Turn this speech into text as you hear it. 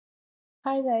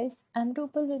Hi guys, I'm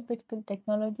Rupal with Bitcoin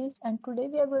Technologies, and today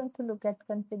we are going to look at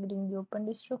configuring the Open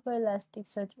Distro for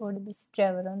Elasticsearch ODBC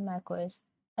driver on macOS.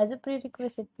 As a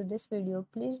prerequisite to this video,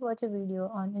 please watch a video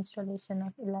on installation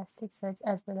of Elasticsearch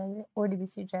as well as the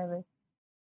ODBC driver.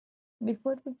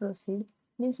 Before we proceed,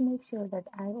 please make sure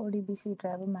that iODBC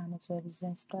driver manager is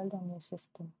installed on your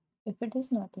system. If it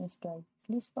is not installed,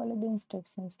 please follow the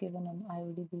instructions given on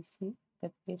iODBC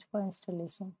webpage for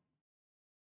installation.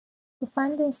 To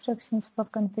find the instructions for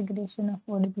configuration of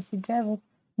ODBC driver,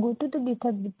 go to the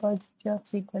GitHub repository of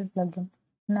SQL plugin.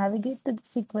 Navigate to the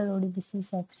SQL ODBC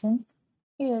section.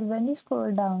 Here, when you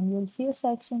scroll down, you'll see a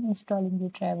section installing the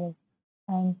driver,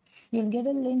 and you'll get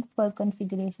a link for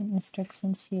configuration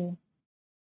instructions here.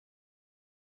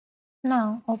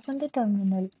 Now, open the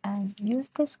terminal and use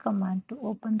this command to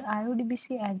open the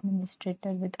iODBC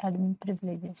administrator with admin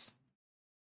privileges.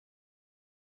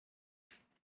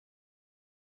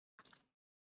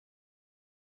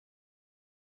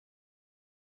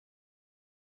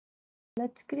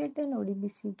 Let's create an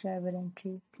ODBC driver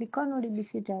entry. Click on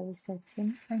ODBC driver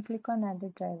section and click on add a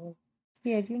driver.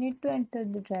 Here you need to enter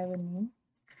the driver name.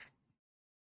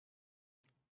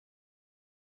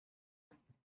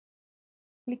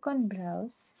 Click on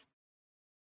browse.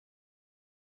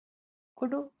 Go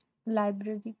to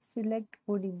library, select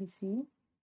ODBC,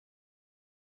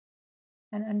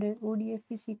 and under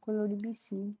ODFE SQL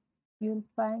ODBC, you'll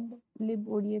find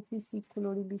libodfe SQL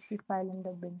ODBC file in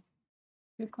the bin.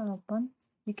 Click on open.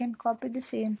 You can copy the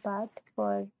same path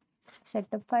for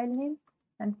setup file name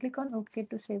and click on OK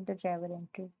to save the driver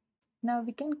entry. Now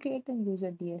we can create a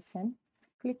user DSN.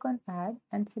 Click on add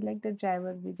and select the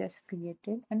driver we just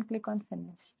created and click on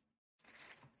finish.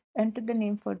 Enter the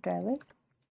name for driver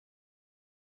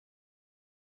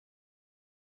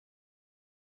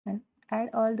and add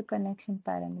all the connection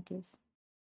parameters.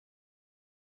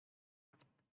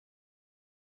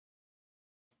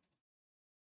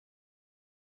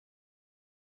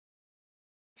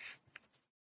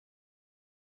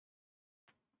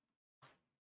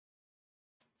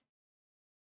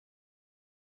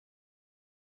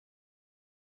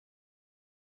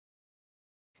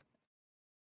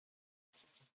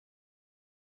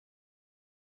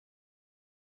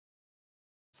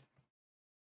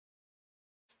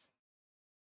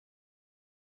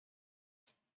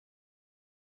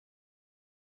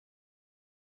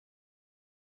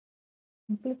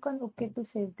 And click on OK to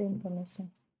save the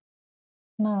information.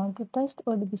 Now to test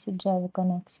ODBC driver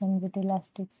connection with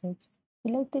Elasticsearch,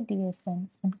 select the DSN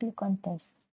and click on test.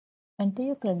 Enter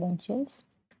your credentials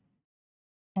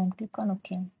and click on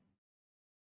OK.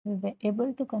 We were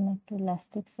able to connect to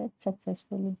Elasticsearch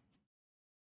successfully.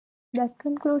 That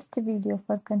concludes the video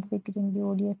for configuring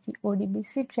the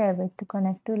ODBC driver to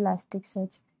connect to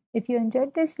Elasticsearch. If you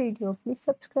enjoyed this video, please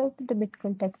subscribe to the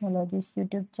Bitcoin Technologies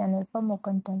YouTube channel for more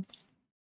content.